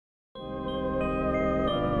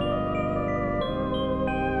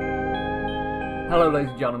Hello ladies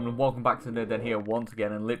and gentlemen, and welcome back to Nerd Den here once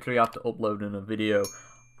again, and literally after uploading a video,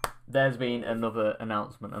 there's been another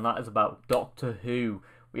announcement, and that is about Doctor Who.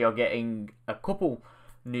 We are getting a couple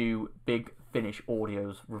new Big Finish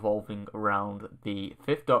audios revolving around the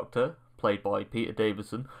 5th Doctor, played by Peter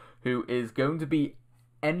Davison, who is going to be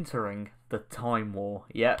entering the Time War.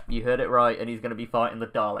 Yep, you heard it right, and he's going to be fighting the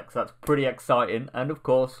Daleks. That's pretty exciting, and of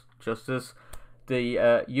course, just as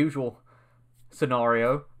the usual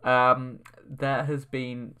scenario, there has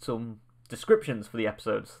been some descriptions for the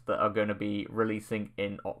episodes that are going to be releasing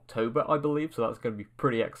in October, I believe, so that's going to be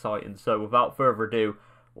pretty exciting. So without further ado,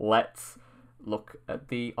 let's look at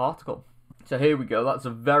the article. So here we go. That's a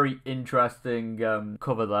very interesting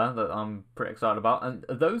cover there that I'm pretty excited about. And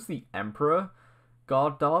are those the Emperor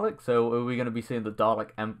Guard Dalek? So are we going to be seeing the Dalek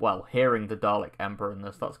hearing the Dalek Emperor in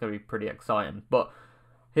this? That's going to be pretty exciting. But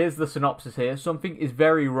here's the synopsis here. Something is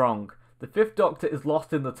very wrong. The 5th Doctor is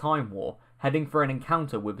lost in the Time War, heading for an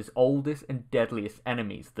encounter with his oldest and deadliest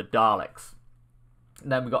enemies, the Daleks.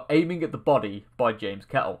 And then we got Aiming at the Body by James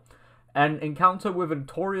Kettle. An encounter with a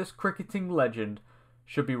notorious cricketing legend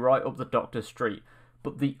should be right up the Doctor's street,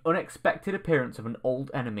 but the unexpected appearance of an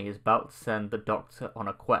old enemy is about to send the Doctor on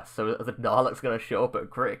a quest. So are the Daleks going to show up at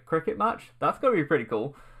a cricket match? That's going to be pretty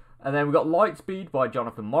cool. And then we got Lightspeed by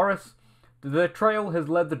Jonathan Morris. The trail has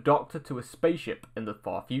led the Doctor to a spaceship in the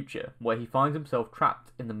far future, where he finds himself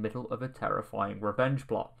trapped in the middle of a terrifying revenge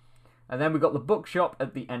plot. And then we got The Bookshop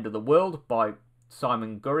at the End of the World by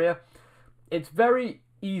Simon Gurrier. It's very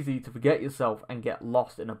easy to forget yourself and get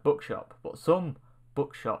lost in a bookshop, but some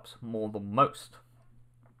bookshops more than most.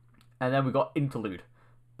 And then we got Interlude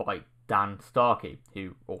by Dan Starkey,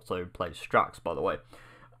 who also plays Strax, by the way.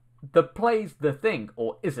 The play's The Thing,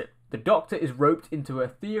 or is it? The Doctor is roped into a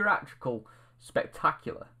theatrical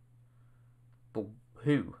spectacular. But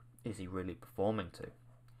who is he really performing to?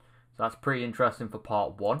 So that's pretty interesting for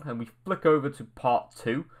part 1. And we flick over to part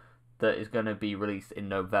 2 that is going to be released in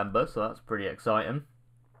November. So that's pretty exciting.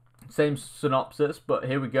 Same synopsis, but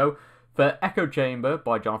here we go. For Echo Chamber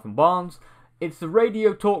by Jonathan Barnes, it's the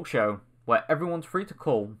radio talk show where everyone's free to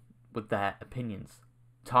call with their opinions.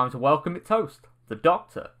 Time to welcome its host, the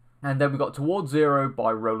Doctor. And then we got Towards Zero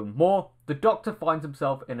by Roland Moore. The Doctor finds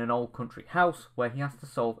himself in an old country house where he has to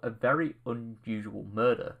solve a very unusual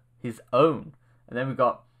murder, his own. And then we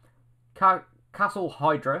got Castle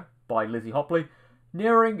Hydra by Lizzie Hopley.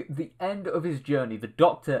 Nearing the end of his journey, the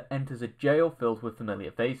Doctor enters a jail filled with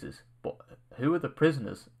familiar faces. But who are the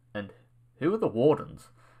prisoners and who are the wardens?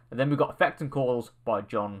 And then we got Effect and Calls by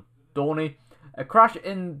John Dorney. A crash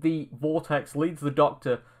in the vortex leads the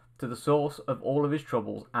Doctor to the source of all of his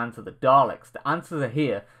troubles and to the Daleks. The answers are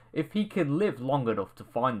here if he can live long enough to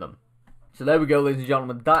find them. So there we go, ladies and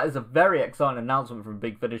gentlemen. That is a very exciting announcement from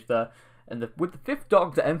Big Finish there. And with the 5th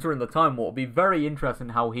Doctor entering the Time War, it'll be very interesting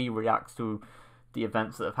how he reacts to the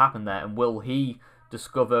events that have happened there. And will he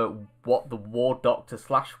discover what the War Doctor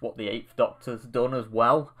 / what the 8th Doctor's done as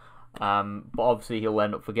well? But obviously he'll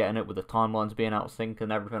end up forgetting it with the timelines being out of sync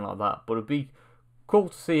and everything like that. But it'd be cool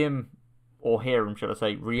to see him, or hear him, should I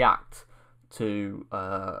say, react to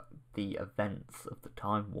the events of the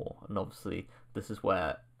Time War. And obviously, this is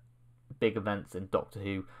where big events in Doctor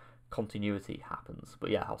Who continuity happens. But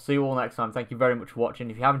yeah, I'll see you all next time. Thank you very much for watching.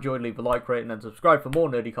 If you have enjoyed, leave a like, rate, and then subscribe for more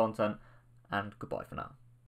nerdy content. And goodbye for now.